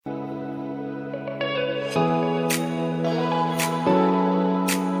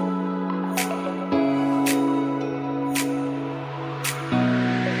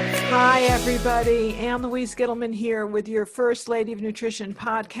everybody. Ann Louise Gittleman here with your First Lady of Nutrition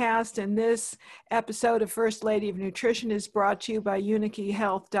podcast. And this episode of First Lady of Nutrition is brought to you by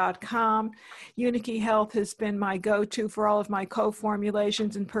UniKeyHealth.com. UniKey Health has been my go-to for all of my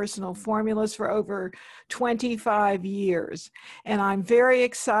co-formulations and personal formulas for over 25 years. And I'm very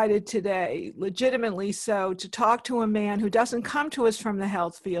excited today, legitimately so, to talk to a man who doesn't come to us from the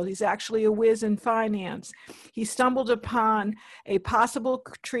health field. He's actually a whiz in finance. He stumbled upon a possible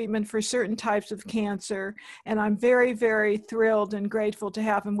treatment for certain types of cancer, and I'm very, very thrilled and grateful to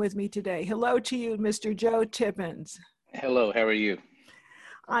have him with me today. Hello to you, Mr. Joe Tippens. Hello, how are you?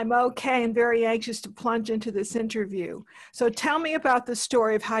 I'm okay and very anxious to plunge into this interview. So tell me about the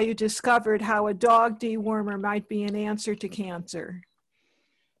story of how you discovered how a dog dewormer might be an answer to cancer.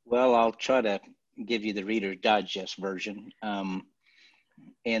 Well, I'll try to give you the Reader's Digest version.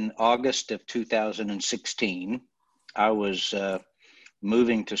 In August of 2016, I was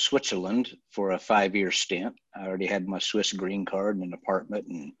moving to Switzerland for a 5-year stint. I already had my Swiss green card and an apartment,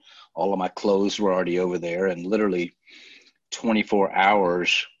 and all of my clothes were already over there. And literally 24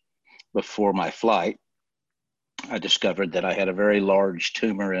 hours before my flight, I discovered that I had a very large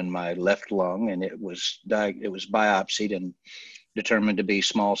tumor in my left lung, and it was biopsied and determined to be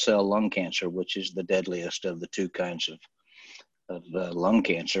small cell lung cancer, which is the deadliest of the two kinds of lung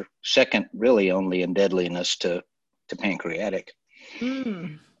cancer. Second, really only in deadliness to pancreatic.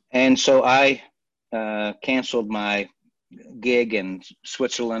 And so I canceled my gig in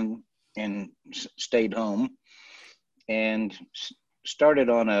Switzerland and stayed home and started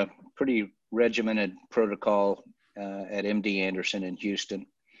on a pretty regimented protocol at MD Anderson in Houston,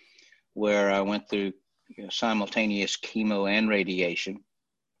 where I went through simultaneous chemo and radiation.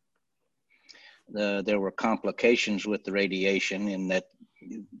 There were complications with the radiation in that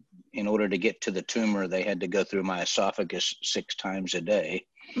in order to get to the tumor, they had to go through my esophagus 6 times a day.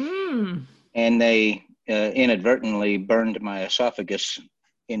 And they inadvertently burned my esophagus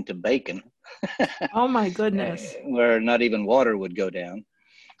into bacon. Oh my goodness. Where not even water would go down.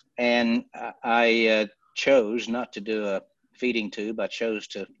 And I chose not to do a feeding tube. I chose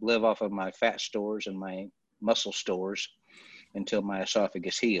to live off of my fat stores and my muscle stores until my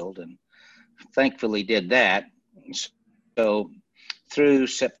esophagus healed, and thankfully did that. So through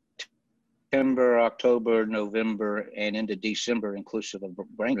September, October, November, and into December, inclusive of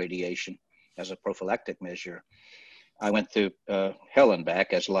brain radiation as a prophylactic measure, I went through hell and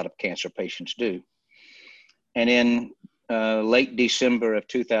back, as a lot of cancer patients do. And in late December of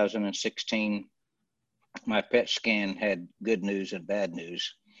 2016, my PET scan had good news and bad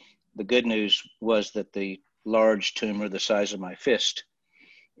news. The good news was that the large tumor the size of my fist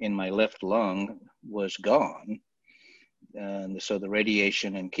in my left lung was gone. And so the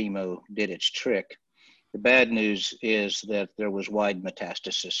radiation and chemo did its trick. The bad news is that there was wide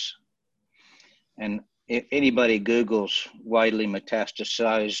metastasis. And if anybody Googles widely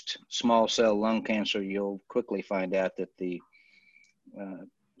metastasized small cell lung cancer, you'll quickly find out that the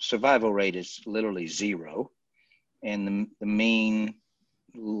survival rate is literally 0. And the mean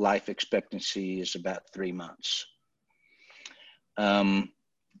life expectancy is about 3 months.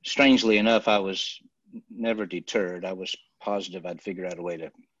 Strangely enough, I was never deterred. I was positive I'd figure out a way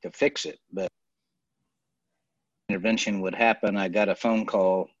to fix it, but intervention would happen. I got a phone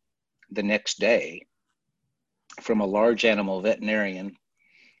call the next day from a large animal veterinarian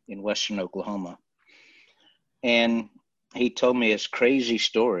in Western Oklahoma. And he told me this crazy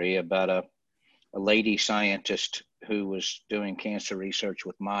story about a lady scientist who was doing cancer research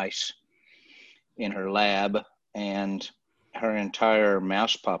with mice in her lab, and her entire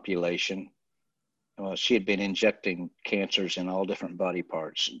mouse population, she had been injecting cancers in all different body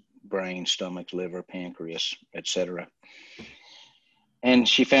parts, brain, stomach, liver, pancreas, etc. And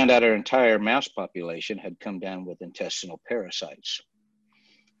she found out her entire mouse population had come down with intestinal parasites.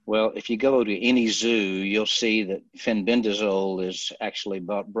 Well, if you go to any zoo, you'll see that fenbendazole is actually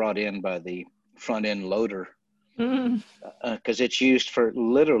brought in by the front end loader, because it's used for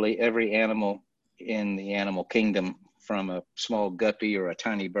literally every animal in the animal kingdom, from a small guppy or a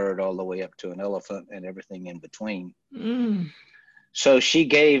tiny bird all the way up to an elephant and everything in between. So she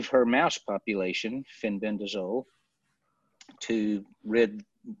gave her mouse population fenbendazole to rid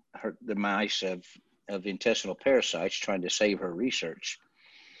the mice of intestinal parasites, trying to save her research.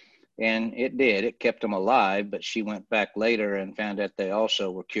 And it did. It kept them alive, but she went back later and found out they also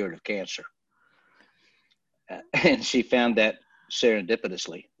were cured of cancer. And she found that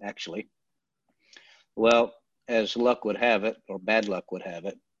serendipitously, actually. Well, as luck would have it, or bad luck would have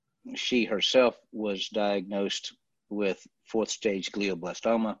it, she herself was diagnosed with 4th stage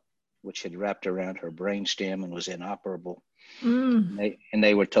glioblastoma which had wrapped around her brainstem and was inoperable. Mm. And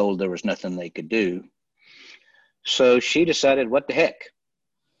they were told there was nothing they could do. So she decided, what the heck,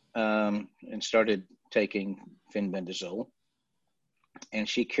 and started taking fenbendazole. And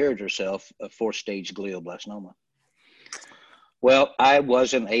she cured herself of 4-stage glioblastoma. Well, I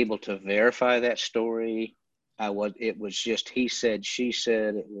wasn't able to verify that story. It was just he said, she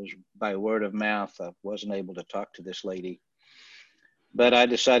said. It was by word of mouth. I wasn't able to talk to this lady. But I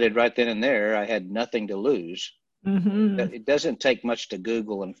decided right then and there I had nothing to lose. Mm-hmm. It doesn't take much to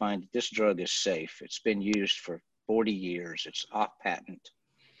Google and find that this drug is safe. It's been used for 40 years. It's off patent.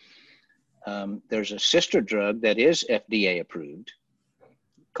 There's a sister drug that is FDA approved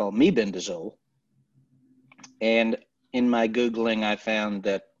called mebendazole. And in my Googling, I found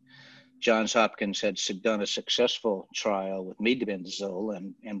that Johns Hopkins had done a successful trial with mebendazole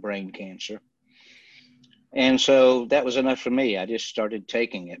and brain cancer. And so that was enough for me. I just started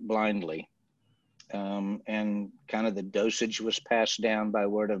taking it blindly. And kind of the dosage was passed down by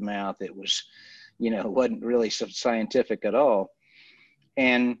word of mouth. It was, wasn't really scientific at all.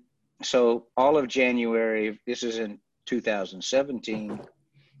 And so all of January, this is in 2017,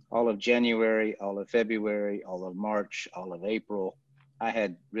 all of January, all of February, all of March, all of April, I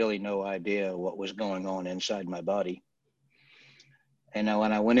had really no idea what was going on inside my body. And now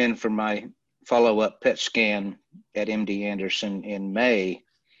when I went in for my follow-up PET scan at MD Anderson in May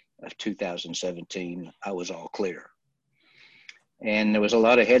of 2017, I was all clear. And there was a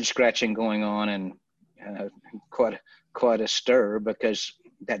lot of head scratching going on, and quite a stir, because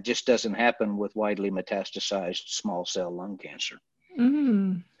that just doesn't happen with widely metastasized small cell lung cancer.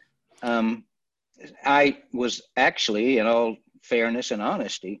 Mm. I was actually, in all fairness and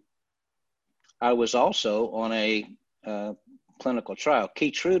honesty, I was also on a clinical trial.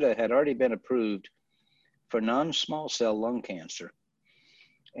 Keytruda had already been approved for non-small cell lung cancer,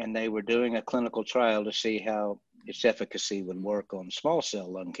 and they were doing a clinical trial to see how its efficacy would work on small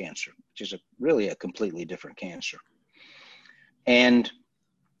cell lung cancer, which is really a completely different cancer. And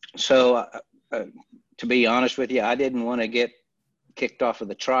so, to be honest with you, I didn't want to get kicked off of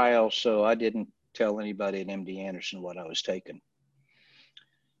the trial, so I didn't tell anybody at MD Anderson what I was taking.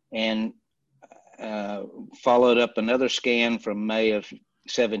 And followed up another scan from May of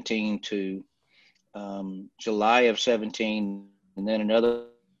 17 to July of 17, and then another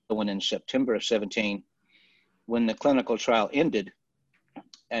one in September of 17, when the clinical trial ended.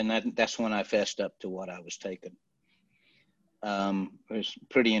 And that's when I fessed up to what I was taking. There's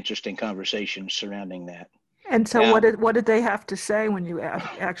pretty interesting conversations surrounding that. And so now, what did they have to say when you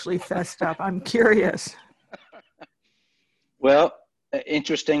actually fessed up? I'm curious. Well,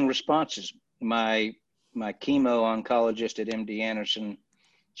 interesting responses. My chemo oncologist at MD Anderson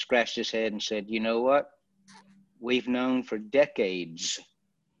scratched his head and said, you know what? We've known for decades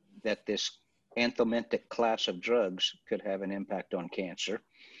that this anthelmintic class of drugs could have an impact on cancer.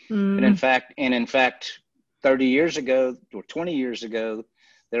 Mm. And in fact, 30 years ago or 20 years ago,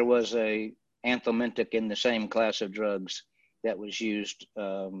 there was a anthelmintic in the same class of drugs that was used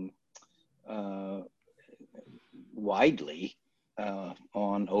widely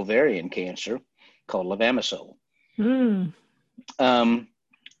on ovarian cancer, called levamisole. Mm.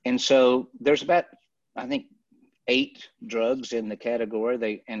 And so there's about, I think, 8 drugs in the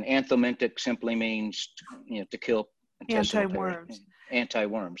category. And anthelmintic simply means, to kill Anti-worms.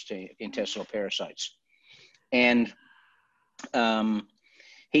 Anti-worms, to intestinal parasites. And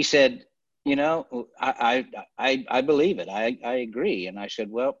he said, I believe it. I agree. And I said,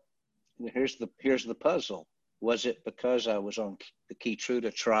 well, here's the puzzle. Was it because I was on the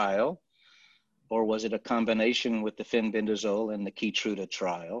Keytruda trial, or was it a combination with the fenbendazole and the Keytruda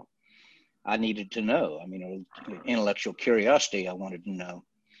trial? I needed to know. I mean, intellectual curiosity, I wanted to know.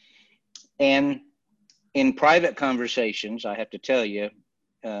 And in private conversations, I have to tell you,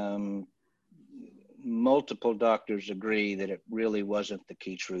 multiple doctors agree that it really wasn't the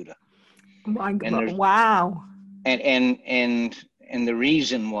Keytruda. Wow. And the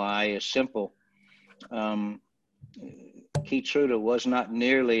reason why is simple. Keytruda was not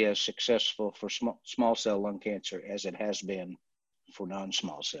nearly as successful for small cell lung cancer as it has been for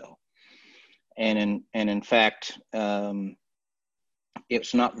non-small cell. And in fact,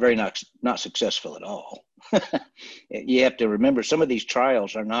 it's not successful at all. You have to remember, some of these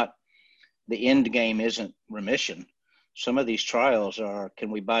trials are not, the end game isn't remission. Some of these trials are,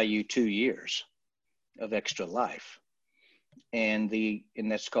 can we buy you 2 years of extra life? And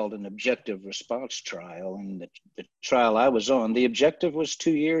that's called an objective response trial. And the trial I was on, the objective was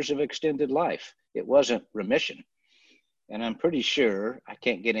 2 years of extended life. It wasn't remission. And I'm pretty sure, I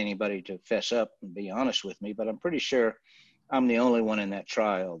can't get anybody to fess up and be honest with me, but I'm pretty sure I'm the only one in that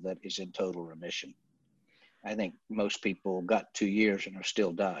trial that is in total remission. I think most people got 2 years and are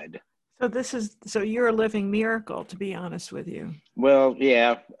still died. So you're a living miracle, to be honest with you. Well,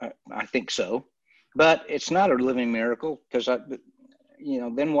 yeah, I think so. But it's not a living miracle because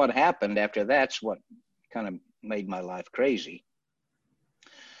then what happened after that's what kind of made my life crazy.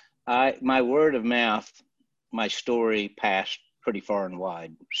 My word of mouth, my story passed pretty far and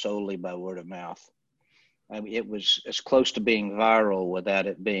wide solely by word of mouth. I mean, it was as close to being viral without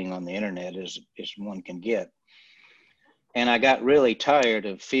it being on the internet as one can get. And I got really tired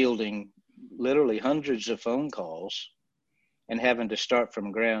of fielding literally hundreds of phone calls and having to start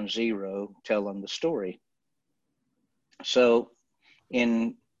from ground zero telling the story. So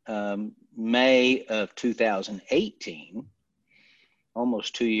in May of 2018,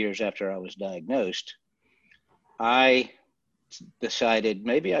 almost 2 years after I was diagnosed, I decided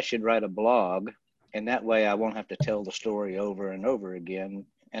maybe I should write a blog, and that way I won't have to tell the story over and over again,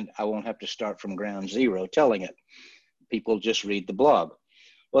 and I won't have to start from ground zero telling it. People just read the blog.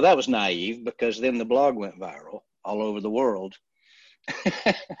 Well, that was naive because then the blog went viral all over the world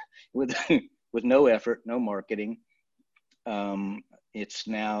with no effort, no marketing. It's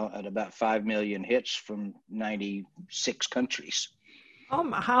now at about 5 million hits from 96 countries.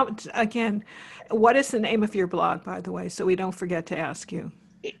 Again, what is the name of your blog, by the way, so we don't forget to ask you?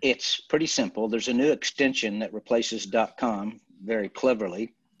 It's pretty simple. There's a new extension that replaces .com very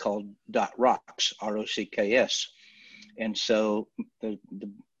cleverly called .rocks, ROCKS. And so the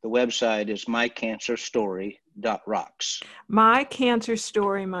website is mycancerstory.rocks. My Cancer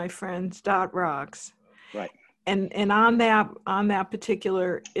Story, my friends, .rocks. Right. And on that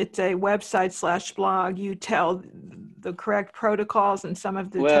particular, it's a website / blog. You tell the correct protocols and some of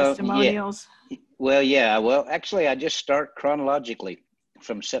the testimonials. Yeah. Well, actually, I just start chronologically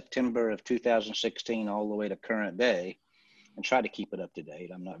from September of 2016 all the way to current day, and try to keep it up to date.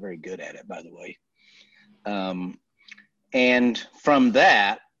 I'm not very good at it, by the way. And from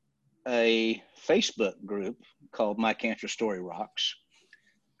that, a Facebook group called My Cancer Story Rocks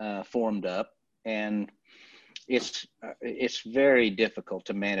formed up, and it's very difficult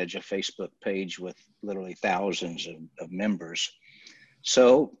to manage a Facebook page with literally thousands of members.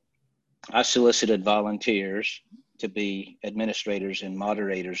 So I solicited volunteers to be administrators and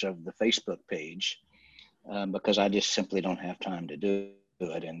moderators of the Facebook page because I just simply don't have time to do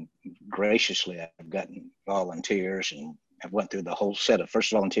it. And graciously, I've gotten volunteers, and I've went through the whole set of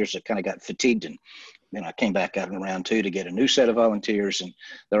first volunteers that kind of got fatigued, and then I came back out in round 2 to get a new set of volunteers, and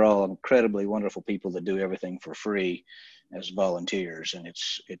they're all incredibly wonderful people that do everything for free as volunteers, and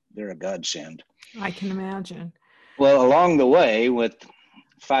they're a godsend. I can imagine. Well, along the way, with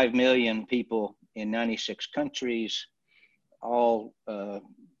 5 million people in 96 countries, all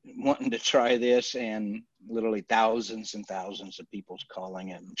wanting to try this, and literally thousands and thousands of people calling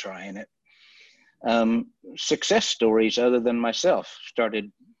it and trying it. Success stories other than myself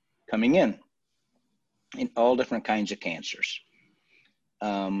started coming in all different kinds of cancers.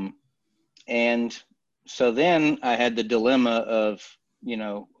 And so then I had the dilemma of,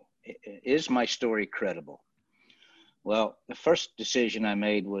 is my story credible? Well, the first decision I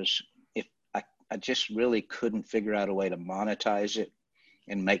made was if I just really couldn't figure out a way to monetize it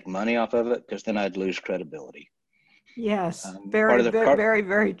and make money off of it, because then I'd lose credibility. Yes,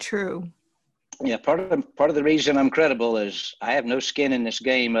 very true. Yeah, part of the reason I'm credible is I have no skin in this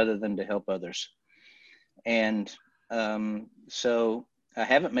game other than to help others. And so I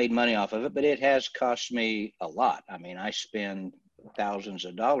haven't made money off of it, but it has cost me a lot. I mean, I spend thousands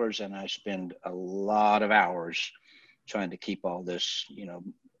of dollars, and I spend a lot of hours trying to keep all this,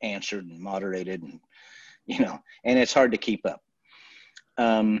 answered and moderated, and, and it's hard to keep up.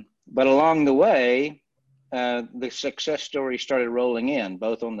 But along the way, the success stories started rolling in,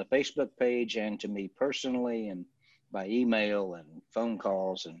 both on the Facebook page and to me personally, and by email and phone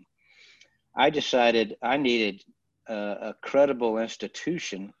calls. And I decided I needed a credible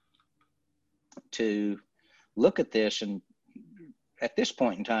institution to look at this. And at this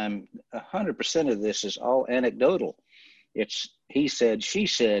point in time, 100% of this is all anecdotal. It's he said, she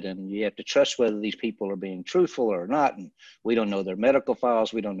said, and you have to trust whether these people are being truthful or not. And we don't know their medical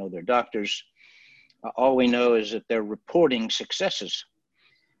files. We don't know their doctors. All we know is that they're reporting successes.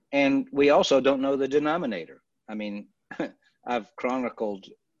 And we also don't know the denominator. I mean, I've chronicled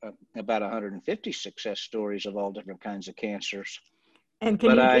about 150 success stories of all different kinds of cancers. And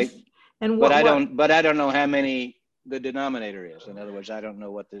I don't know how many the denominator is. In other words, I don't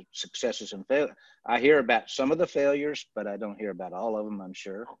know what the successes and failures. I hear about some of the failures, but I don't hear about all of them, I'm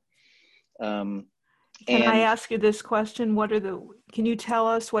sure. Can I And ask you this question? Can you tell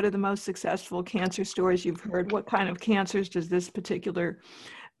us what are the most successful cancer stories you've heard? What kind of cancers does this particular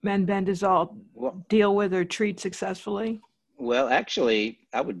menbendazole well, deal with or treat successfully? well, actually,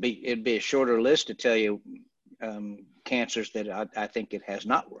 it'd be a shorter list to tell you cancers that I think it has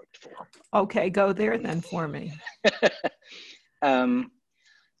not worked for. Okay, go there then for me. um,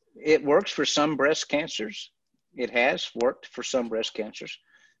 it works for some breast cancers. It has worked for some breast cancers,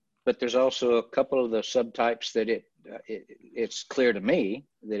 but there's also a couple of the subtypes that it's clear to me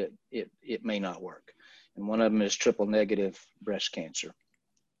that it may not work. And one of them is triple negative breast cancer.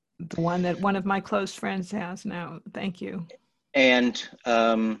 The one that one of my close friends has now. Thank you. And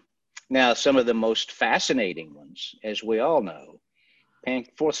now some of the most fascinating ones, as we all know,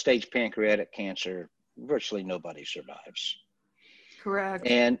 fourth stage pancreatic cancer, virtually nobody survives. Correct.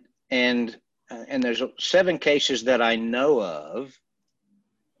 And there's 7 cases that I know of.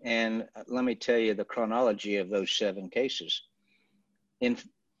 And let me tell you the chronology of those 7 cases. In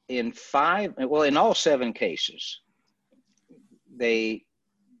all 7 cases, they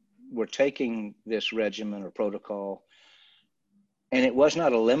were taking this regimen or protocol, and it was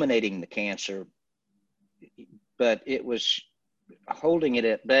not eliminating the cancer, but it was holding it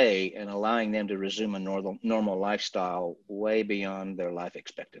at bay and allowing them to resume a normal lifestyle way beyond their life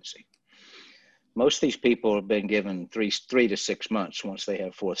expectancy. Most of these people have been given 3 to 6 months once they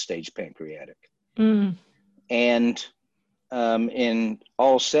have fourth stage pancreatic. Mm. And in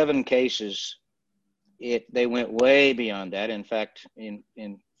all 7 cases, they went way beyond that. In fact, in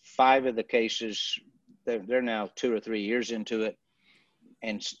 5 of the cases, they're now 2 or 3 years into it,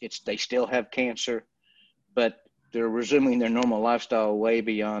 and they still have cancer, but they're resuming their normal lifestyle way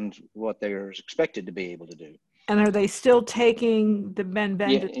beyond what they're expected to be able to do. And are they still taking the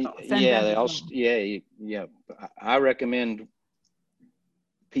fenbendazole? Yeah. I recommend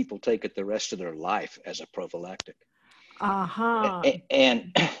people take it the rest of their life as a prophylactic. Uh-huh.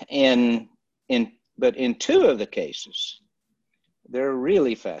 But in 2 of the cases, they're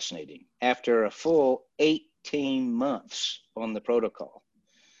really fascinating. After a full 18 months on the protocol,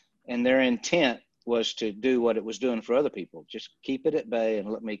 and their intent was to do what it was doing for other people, just keep it at bay and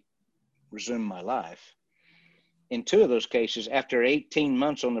let me resume my life. In 2 of those cases, after 18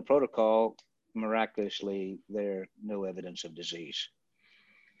 months on the protocol, miraculously, there's no evidence of disease.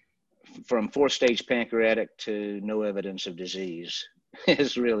 From 4th stage pancreatic to no evidence of disease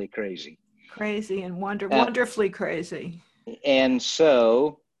is really crazy. Crazy and wonderfully crazy. And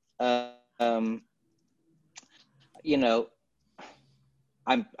so, I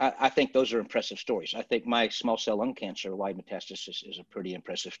think those are impressive stories. I think my small cell lung cancer wide metastasis is a pretty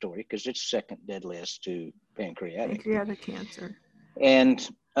impressive story because it's second deadliest to pancreatic cancer. And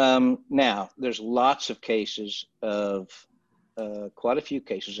now there's lots of cases of quite a few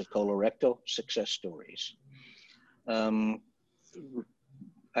cases of colorectal success stories.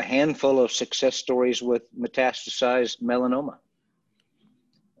 A handful of success stories with metastasized melanoma.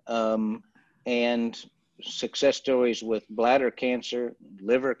 And success stories with bladder cancer,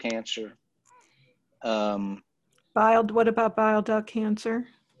 liver cancer. What about bile duct cancer?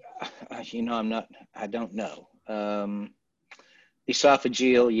 I don't know.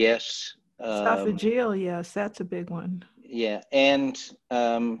 Esophageal, yes. Esophageal, yes, that's a big one. Yeah, and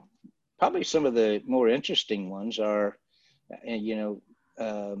probably some of the more interesting ones are, that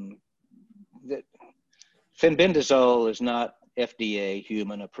fenbendazole is not FDA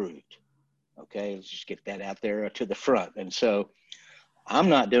human approved. Okay, let's just get that out there to the front. And so I'm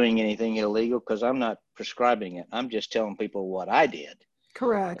not doing anything illegal because I'm not prescribing it. I'm just telling people what I did.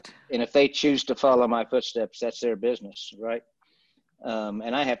 Correct. And if they choose to follow my footsteps, that's their business, right?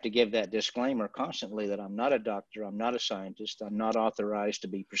 And I have to give that disclaimer constantly that I'm not a doctor, I'm not a scientist, I'm not authorized to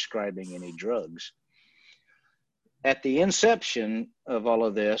be prescribing any drugs. At the inception of all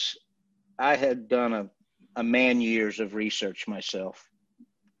of this, I had done a man years of research myself.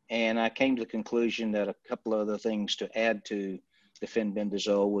 And I came to the conclusion that a couple of other things to add to the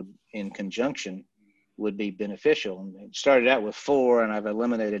fenbendazole in conjunction would be beneficial. And it started out with 4, and I've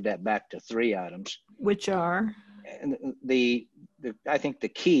eliminated that back to 3 items. Which are? And I think the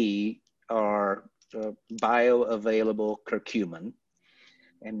key are bioavailable curcumin.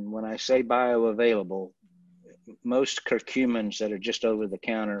 And when I say bioavailable, most curcumins that are just over the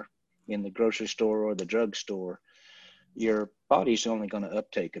counter in the grocery store or the drugstore, your body's only going to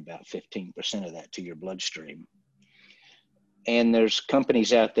uptake about 15% of that to your bloodstream. And there's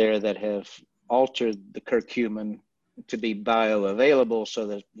companies out there that have altered the curcumin to be bioavailable so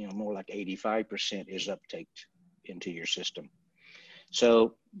that, more like 85% is uptaked into your system.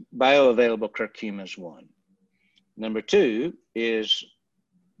 So bioavailable curcumin is one. Number 2 is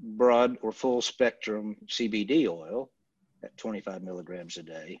broad or full spectrum CBD oil at 25 milligrams a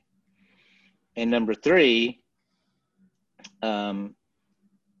day. And number three, I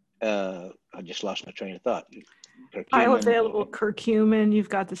just lost my train of thought. Bioavailable curcumin, you've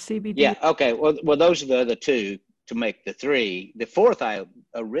got the CBD. Yeah, okay. Well, those are the other two to make the three. The fourth I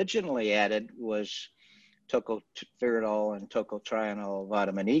originally added was tocopherol and tocotrienol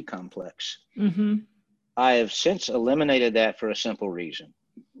vitamin E complex. Mm-hmm. I have since eliminated that for a simple reason.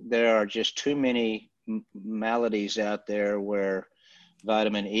 There are just too many maladies out there where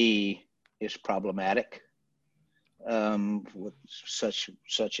vitamin E is problematic. With such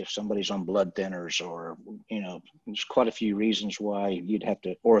if somebody's on blood thinners, or there's quite a few reasons why you'd have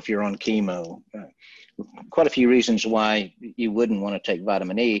to, or if you're on chemo, quite a few reasons why you wouldn't want to take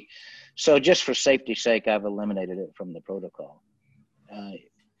vitamin E. So just for safety's sake, I've eliminated it from the protocol.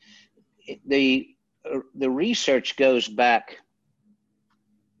 The research goes back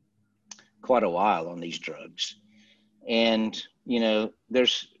quite a while on these drugs, and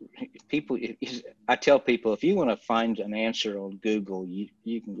there's people. I tell people, if you want to find an answer on Google,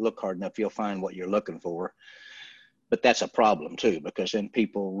 you can look hard enough, you'll find what you're looking for. But that's a problem too, because then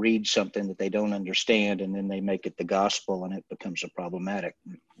people read something that they don't understand, and then they make it the gospel, and it becomes a problematic.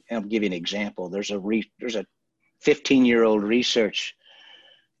 I'll give you an example. There's a 15-year-old research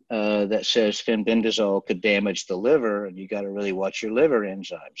that says fenbendazole could damage the liver, and you got to really watch your liver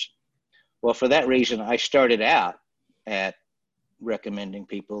enzymes. Well, for that reason, I started out at recommending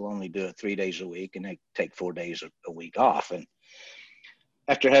people only do it 3 days a week, and they take 4 days a week off. And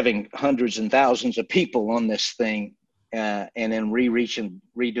after having hundreds and thousands of people on this thing, and then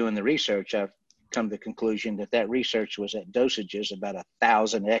redoing the research, I've come to the conclusion that research was at dosages about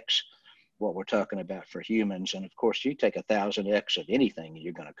 1,000x what we're talking about for humans. And of course, you take 1,000x of anything, and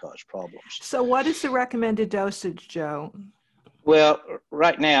you're going to cause problems. So what is the recommended dosage, Joe? Well,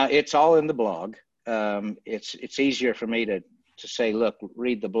 right now it's all in the blog. It's easier for me to say, look,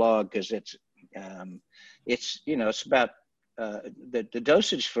 read the blog, because it's about the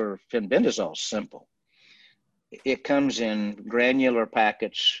dosage for fenbendazole is simple. It comes in granular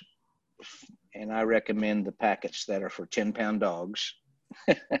packets, and I recommend the packets that are for 10-pound dogs.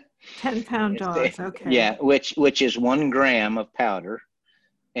 10-pound dogs, okay. Yeah, which is 1 gram of powder.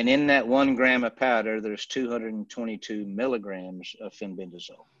 And in that 1 gram of powder, there's 222 milligrams of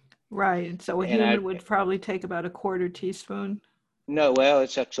fenbendazole. Right. So a human would probably take about a 1/4 teaspoon. No, well,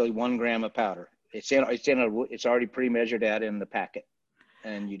 it's actually 1 gram of powder. It's already pre-measured out in the packet,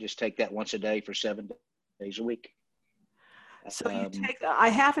 and you just take that once a day for 7 days a week. So you take. I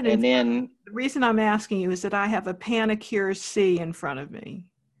have it. And then the reason I'm asking you is that I have a Panacure C in front of me.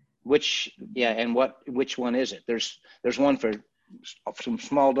 Which one is it? There's one for from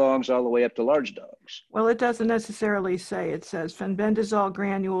small dogs all the way up to large dogs. Well, it doesn't necessarily say. It says fenbendazole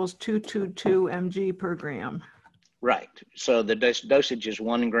granules 222 mg per gram. Right. So the dosage is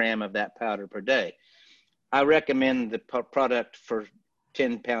 1 gram of that powder per day. I recommend the product for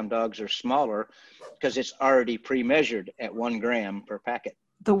 10-pound dogs or smaller, because it's already pre-measured at 1 gram per packet.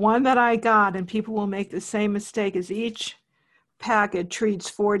 The one that I got, and people will make the same mistake, is each packet treats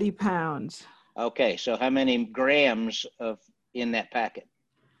 40 pounds. Okay. So how many grams in that packet?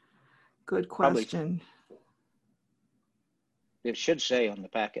 Good question. It should say on the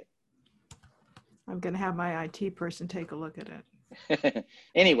packet. I'm going to have my IT person take a look at it.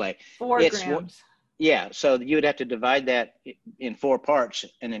 Anyway, 4 grams. Yeah, so you would have to divide that in 4 parts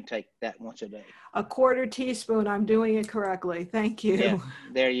and then take that once a day. A 1/4 teaspoon. I'm doing it correctly. Thank you. Yeah,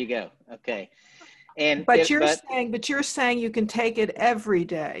 there you go. Okay. But you're saying you can take it every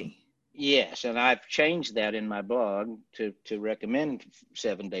day. Yes, and I've changed that in my blog to recommend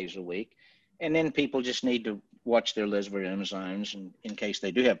 7 days a week, and then people just need to watch their liver enzymes in case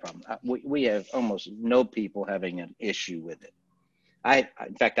they do have problems. We have almost no people having an issue with it.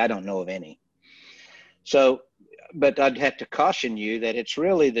 In fact, I don't know of any. So, but I'd have to caution you that it's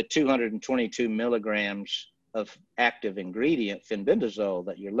really the 222 milligrams of active ingredient fenbendazole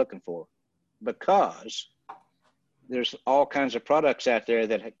that you're looking for, because there's all kinds of products out there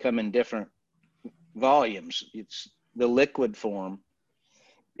that come in different volumes. It's the liquid form,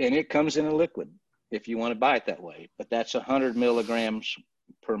 and it comes in a liquid if you want to buy it that way. But that's 100 milligrams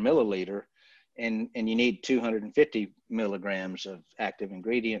per milliliter, and you need 250 milligrams of active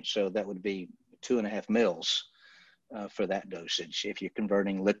ingredient. So that would be 2.5 mils for that dosage if you're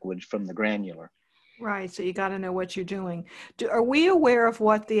converting liquid from the granular. Right. So you got to know what you're doing. Are we aware of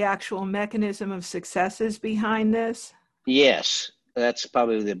what the actual mechanism of success is behind this? Yes, that's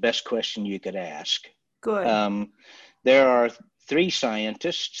probably the best question you could ask. Good. There are 3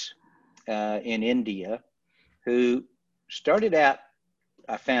 scientists in India who started out,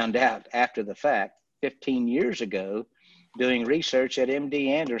 I found out after the fact, 15 years ago, doing research at MD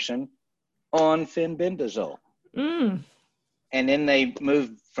Anderson on fenbendazole. Mm. And then they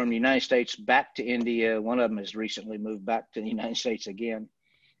moved from the United States back to India. One of them has recently moved back to the United States again.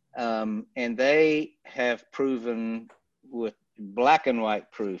 And they have proven with black and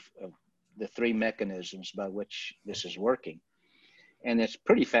white proof of the three mechanisms by which this is working. And it's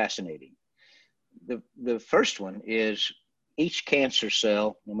pretty fascinating. The first one is each cancer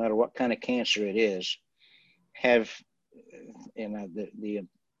cell, no matter what kind of cancer it is, have, the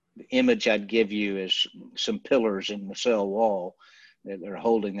image I'd give you is some pillars in the cell wall that are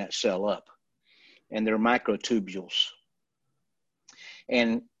holding that cell up, and they're microtubules.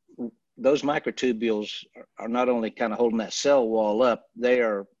 And those microtubules are not only kind of holding that cell wall up, they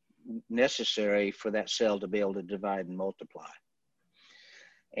are necessary for that cell to be able to divide and multiply.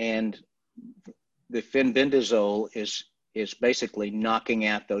 And the fenbendazole is basically knocking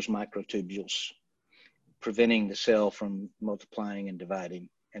out those microtubules, preventing the cell from multiplying and dividing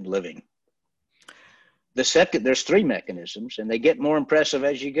and living. There's three mechanisms, and they get more impressive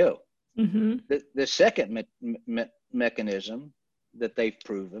as you go. Mm-hmm. The second mechanism that they've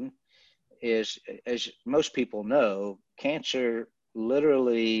proven is, as most people know, cancer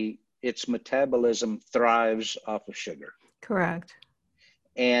literally, its metabolism thrives off of sugar. Correct.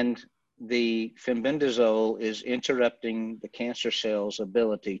 And the fenbendazole is interrupting the cancer cell's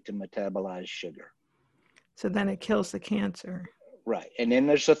ability to metabolize sugar. So then it kills the cancer. Right. And then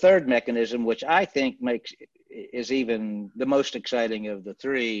there's a third mechanism, which I think is even the most exciting of the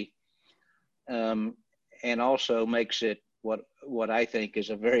three, and also makes it what I think is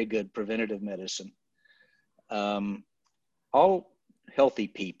a very good preventative medicine. All healthy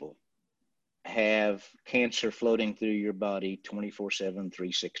people have cancer floating through your body 24/7,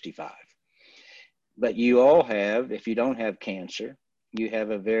 365. But you all have, if you don't have cancer, you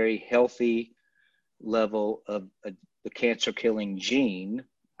have a very healthy level of the cancer killing gene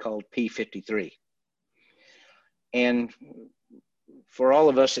called P53. And for all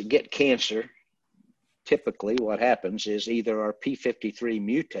of us that get cancer, typically what happens is either our P53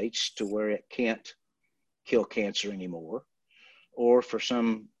 mutates to where it can't kill cancer anymore, or for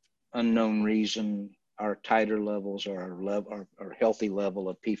some unknown reason, our titer levels or our healthy level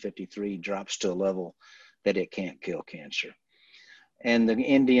of P53 drops to a level that it can't kill cancer. And the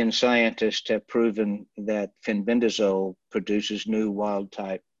Indian scientists have proven that fenbendazole produces new wild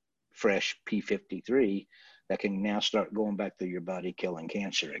type fresh P53 that can now start going back through your body, killing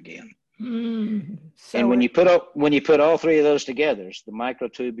cancer again. So and when you put all three of those together, it's the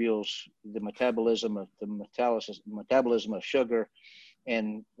microtubules, the metabolism of sugar,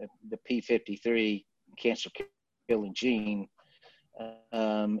 and the P53 cancer killing gene,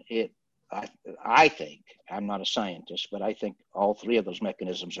 I think, I'm not a scientist, but I think all three of those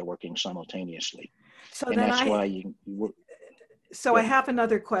mechanisms are working simultaneously. So and then that's why I have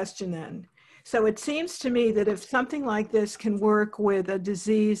another question then. So it seems to me that if something like this can work with a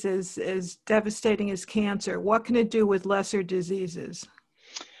disease as devastating as cancer, what can it do with lesser diseases?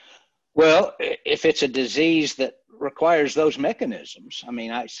 Well, if it's a disease that requires those mechanisms, I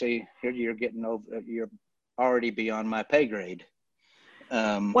mean, I see here you're already beyond my pay grade.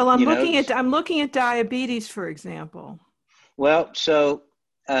 Well, I'm looking at diabetes, for example. Well, so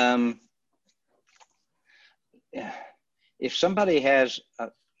if somebody has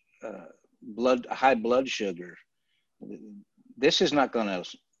high blood sugar, this is not going to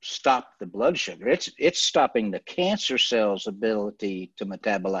stop the blood sugar. It's stopping the cancer cell's ability to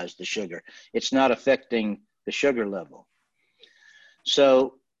metabolize the sugar. It's not affecting the sugar level.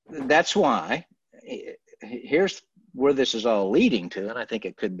 So that's why here's where this is all leading to, and I think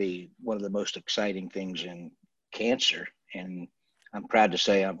it could be one of the most exciting things in cancer. And I'm proud to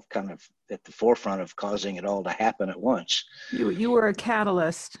say I'm kind of at the forefront of causing it all to happen at once. You were a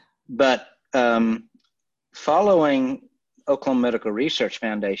catalyst. But following Oklahoma Medical Research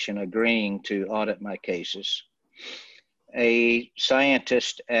Foundation agreeing to audit my cases, a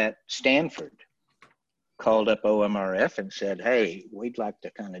scientist at Stanford called up OMRF and said, hey, we'd like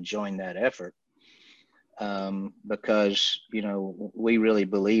to kind of join that effort. Because, we really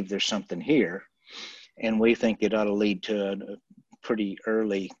believe there's something here, and we think it ought to lead to a pretty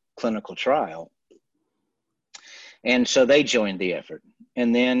early clinical trial. And so they joined the effort.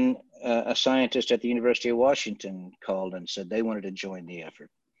 And then a scientist at the University of Washington called and said they wanted to join the effort.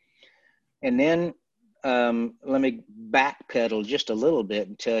 And then let me backpedal just a little bit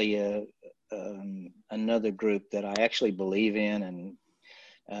and tell you another group that I actually believe in. And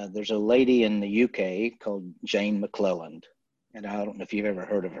there's a lady in the UK called Jane McClelland. And she And I don't know if you've ever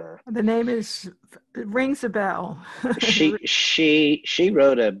heard of her. The name rings a bell. She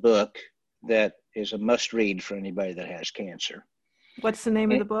wrote a book that is a must read for anybody that has cancer. What's the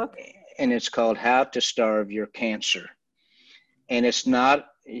name of the book? And it's called How to Starve Your Cancer. And it's not,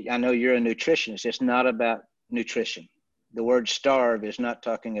 I know you're a nutritionist, it's not about nutrition. The word starve is not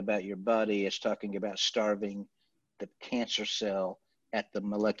talking about your body, it's talking about starving the cancer cell at the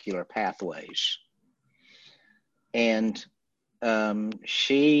molecular pathways. And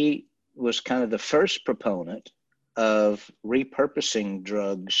she was kind of the first proponent of repurposing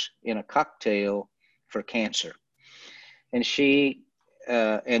drugs in a cocktail for cancer. And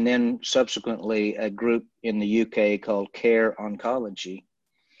and then subsequently a group in the UK called Care Oncology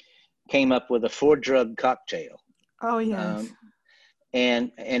came up with a 4-drug cocktail. Oh, yes.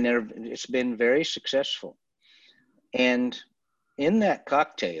 And it's been very successful. And in that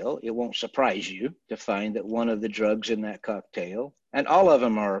cocktail, it won't surprise you to find that one of the drugs in that cocktail, and all of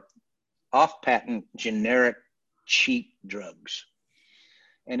them are off-patent, generic, cheap drugs.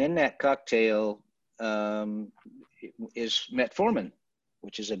 And in that cocktail is metformin,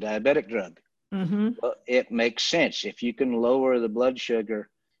 which is a diabetic drug. Mm-hmm. Well, it makes sense. If you can lower the blood sugar,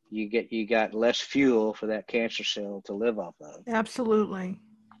 you got less fuel for that cancer cell to live off of. Absolutely.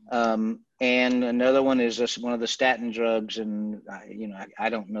 And another one is one of the statin drugs, and I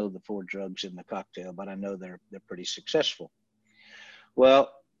don't know the 4 drugs in the cocktail, but I know they're pretty successful.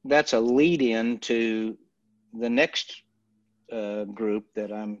 Well, that's a lead-in to the next group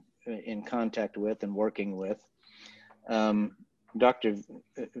that I'm in contact with and working with. Dr.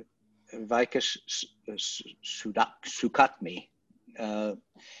 Vikas Sukatmi.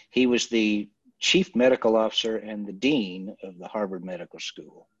 He was the chief medical officer and the dean of the Harvard Medical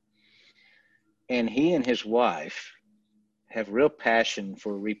School. And he and his wife have real passion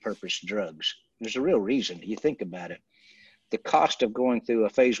for repurposed drugs. There's a real reason. You think about it. The cost of going through a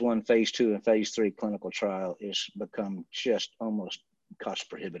phase 1, phase 2, and phase 3 clinical trial is become just almost cost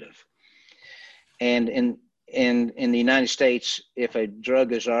prohibitive. And in the United States, if a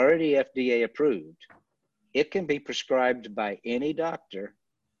drug is already FDA approved, it can be prescribed by any doctor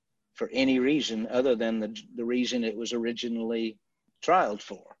for any reason other than the reason it was originally trialed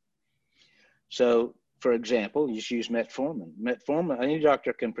for. So, for example, you just use metformin. Metformin, any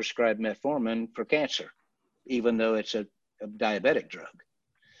doctor can prescribe metformin for cancer, even though it's a diabetic drug.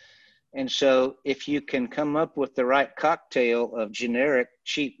 And so if you can come up with the right cocktail of generic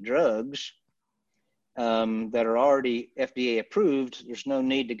cheap drugs that are already FDA approved, there's no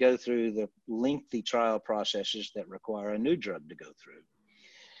need to go through the lengthy trial processes that require a new drug to go through.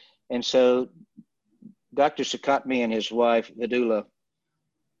 And so Dr. Sukatmi and his wife, Vidula,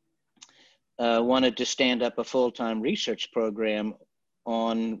 wanted to stand up a full-time research program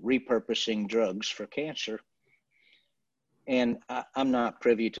on repurposing drugs for cancer. And I'm not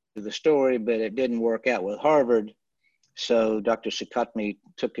privy to the story, but it didn't work out with Harvard. So Dr. Sukatmi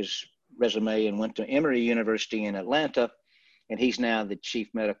took his resume and went to Emory University in Atlanta, and he's now the chief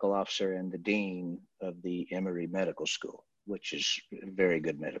medical officer and the dean of the Emory Medical School, which is a very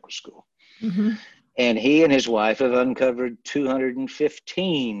good medical school. Mm-hmm. And he and his wife have uncovered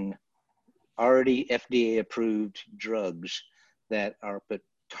 215 already FDA approved drugs that are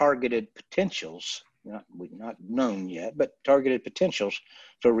targeted potentials, not known yet, but targeted potentials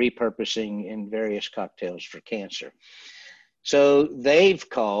for repurposing in various cocktails for cancer. So they've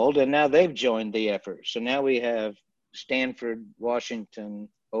called, and now they've joined the effort. So now we have Stanford, Washington,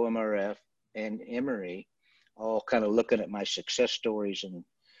 OMRF, and Emory all kind of looking at my success stories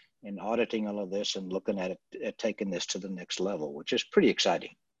and auditing all of this and looking at it, at taking this to the next level, which is pretty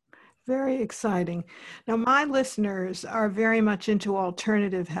exciting. Very exciting. Now, my listeners are very much into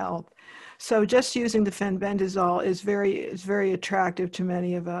alternative health. So just using the fenbendazole is very attractive to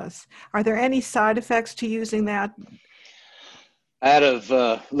many of us. Are there any side effects to using that? Out of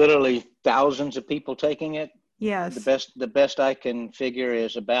literally thousands of people taking it, yes, the best I can figure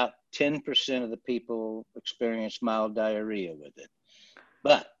is about 10% of the people experience mild diarrhea with it.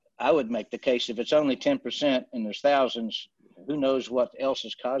 But I would make the case if it's only 10% and there's thousands, who knows what else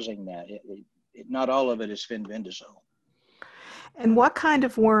is causing that? Not all of it is fenbendazole. And what kind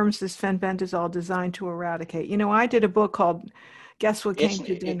of worms is fenbendazole designed to eradicate? You know, I did a book called Guess What Came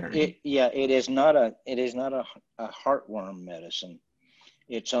to Dinner? It is not a heartworm medicine.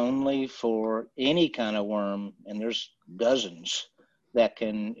 It's only for any kind of worm, and there's dozens that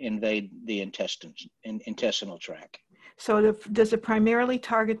can invade the intestinal tract. So does it primarily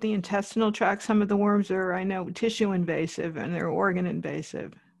target the intestinal tract? Some of the worms are, I know, tissue invasive and they're organ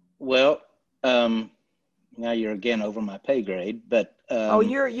invasive. Well, now you're again over my pay grade, but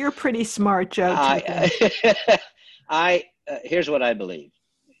you're pretty smart, Joe. Here's what I believe.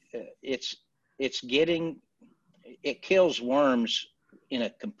 It's it kills worms in a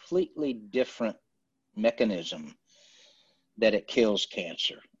completely different mechanism that it kills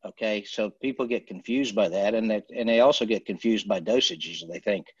cancer. Okay, so people get confused by that, and they also get confused by dosages. They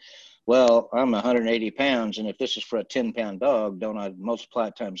think, well, I'm 180 pounds, and if this is for a 10-pound dog, don't I multiply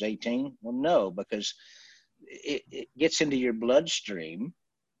it times 18? Well, no, because it gets into your bloodstream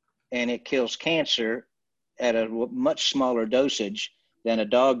and it kills cancer at a much smaller dosage than a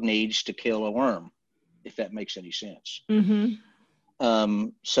dog needs to kill a worm, if that makes any sense. Mm-hmm.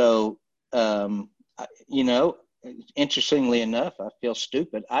 So, you know, interestingly enough, I feel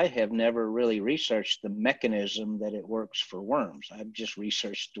stupid. I have never really researched the mechanism that it works for worms. I've just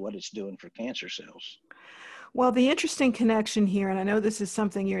researched what it's doing for cancer cells. Well, the interesting connection here, and I know this is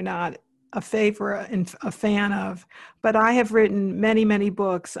something you're not a fan of, but I have written many, many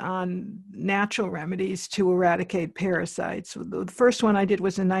books on natural remedies to eradicate parasites. The first one I did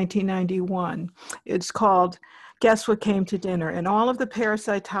was in 1991. It's called Guess What Came to Dinner? And all of the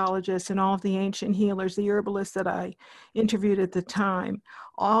parasitologists and all of the ancient healers, the herbalists that I interviewed at the time,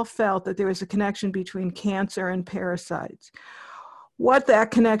 all felt that there was a connection between cancer and parasites. What that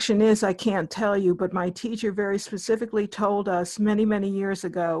connection is, I can't tell you, but my teacher very specifically told us many, many years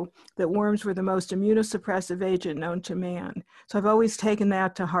ago that worms were the most immunosuppressive agent known to man. So I've always taken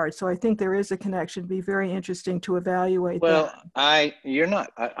that to heart. So I think there is a connection. It'd be very interesting to evaluate that.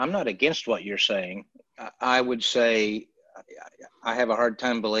 I'm not against what you're saying. I would say I have a hard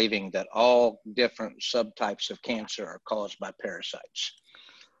time believing that all different subtypes of cancer are caused by parasites.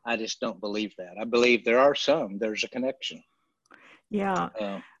 I just don't believe that. I believe there's a connection. Yeah,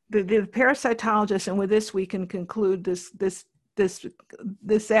 the parasitologist, and with this we can conclude this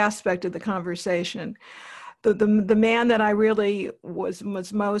aspect of the conversation. The man that I really was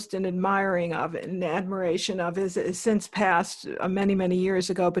most in admiring of and admiration of is since passed many, many years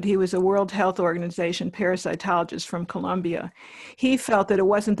ago, but he was a World Health Organization parasitologist from Colombia. He felt that it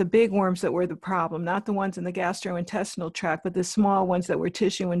wasn't the big worms that were the problem, not the ones in the gastrointestinal tract, but the small ones that were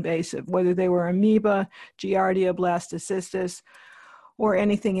tissue invasive, whether they were amoeba, Giardia, blastocystis, or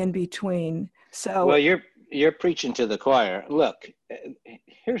anything in between. So, well, you're preaching to the choir. Look,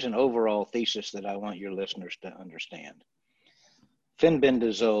 here's an overall thesis that I want your listeners to understand.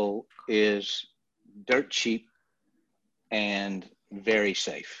 Fenbendazole is dirt cheap and very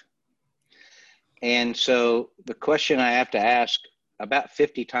safe. And so the question I have to ask about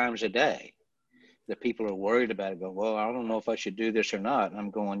 50 times a day, that people are worried about it, go, well, I don't know if I should do this or not. And I'm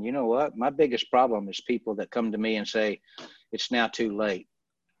going, you know what? My biggest problem is people that come to me and say, it's now too late.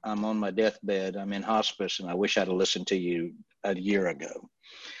 I'm on my deathbed. I'm in hospice, and I wish I'd have listened to you a year ago.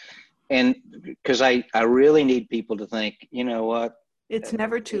 And because I really need people to think, you know what? It's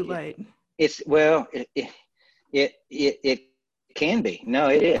never too late. It can be. No,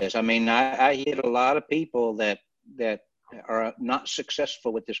 it is. I mean, I hit a lot of people that are not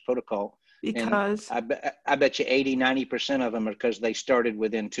successful with this protocol. Because? And I bet you 80-90% of them are because they started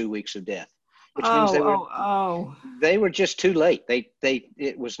within 2 weeks of death. Which means they were just too late.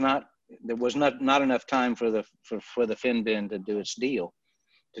 There was not enough time for the Fenbend to do its deal,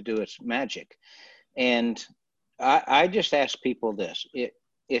 to do its magic. And I just ask people this: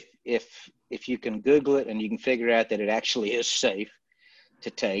 if you can Google it and you can figure out that it actually is safe to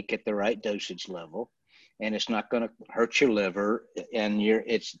take at the right dosage level, and it's not going to hurt your liver, and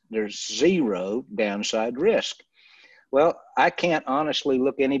there's zero downside risk. Well, I can't honestly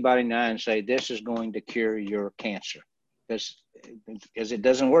look anybody in the eye and say, this is going to cure your cancer, because it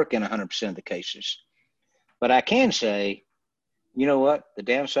doesn't work in 100% of the cases. But I can say, you know what? The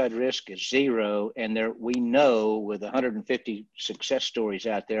downside risk is zero. And we know with 150 success stories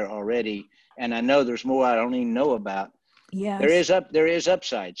out there already, and I know there's more I don't even know about. Yes. There is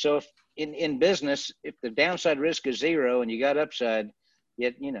upside. So if in business, if the downside risk is zero and you got upside,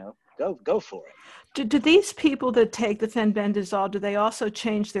 go for it. Do these people that take the fenbendazole, do they also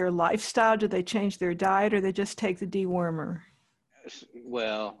change their lifestyle? Do they change their diet, or they just take the dewormer?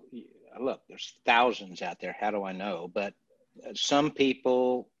 Well, look, there's thousands out there. How do I know? But some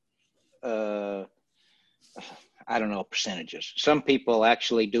people, I don't know percentages. Some people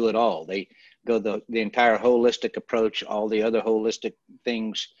actually do it all. They go the entire holistic approach, all the other holistic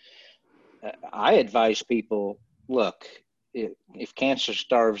things. I advise people, look, if cancer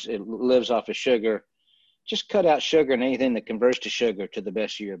it lives off of sugar, just cut out sugar and anything that converts to sugar to the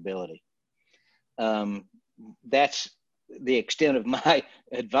best of your ability. That's the extent of my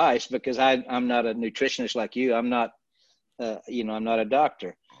advice, because I'm not a nutritionist like you. I'm not, I'm not a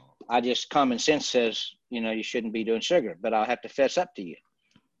doctor. I just, common sense says, you shouldn't be doing sugar, but I'll have to fess up to you.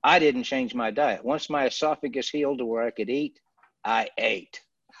 I didn't change my diet. Once my esophagus healed to where I could eat, I ate.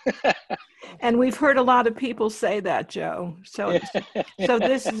 And we've heard a lot of people say that, Joe. So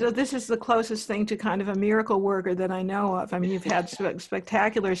this is the closest thing to kind of a miracle worker that I know of. I mean, you've had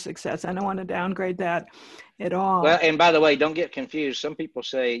spectacular success. I don't want to downgrade that at all. Well, and by the way, don't get confused. Some people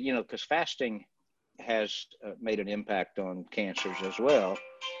say, because fasting has made an impact on cancers as well.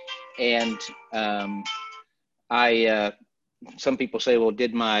 And some people say, well,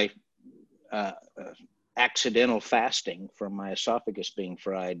 did my accidental fasting from my esophagus being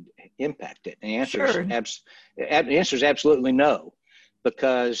fried impact it? And the answer, sure. the answer is absolutely no,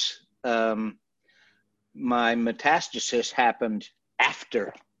 because my metastasis happened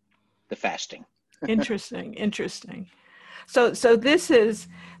after the fasting. Interesting. So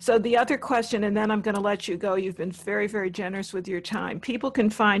the other question, and then I'm going to let you go. You've been very, very generous with your time. People can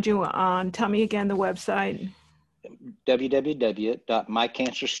find you on, tell me again the website.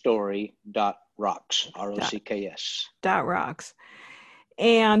 www.mycancerstory.rocks, ROCKS. .rocks.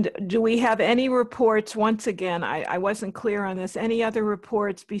 And do we have any reports, once again, I wasn't clear on this, any other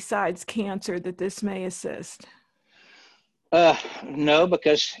reports besides cancer that this may assist? No,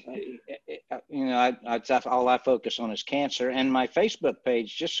 because all I focus on is cancer. And my Facebook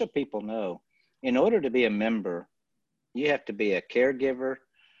page, just so people know, in order to be a member, you have to be a caregiver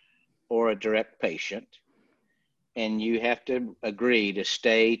or a direct patient, and you have to agree to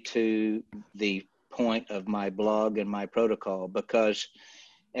stay to the point of my blog and my protocol, because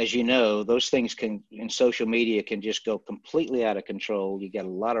as you know, those things in social media can just go completely out of control. You got a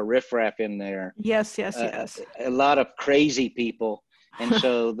lot of riffraff in there. Yes. A lot of crazy people. And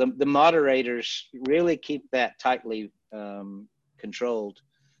so the moderators really keep that tightly controlled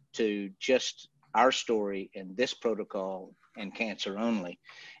to just our story and this protocol and cancer only.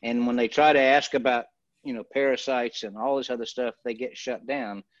 And when they try to ask about, parasites and all this other stuff, they get shut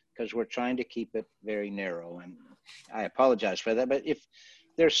down because we're trying to keep it very narrow. And I apologize for that. But if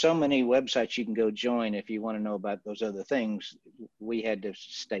there's so many websites you can go join if you want to know about those other things, we had to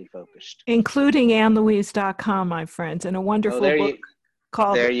stay focused. Including AnnLouise.com, my friends, and a wonderful book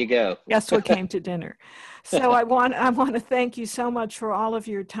called There You Go. Guess What Came to Dinner. So I want to thank you so much for all of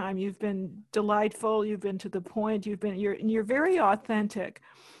your time. You've been delightful. You've been to the point. You're very authentic.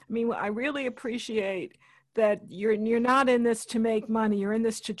 I mean, I really appreciate that you're not in this to make money. You're in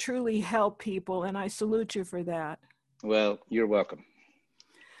this to truly help people, and I salute you for that. Well, you're welcome.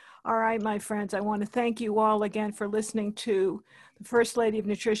 All right, my friends, I want to thank you all again for listening to the First Lady of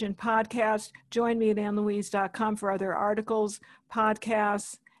Nutrition podcast. Join me at AnnLouise.com for other articles,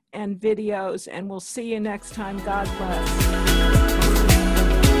 podcasts, and videos, and we'll see you next time. God bless.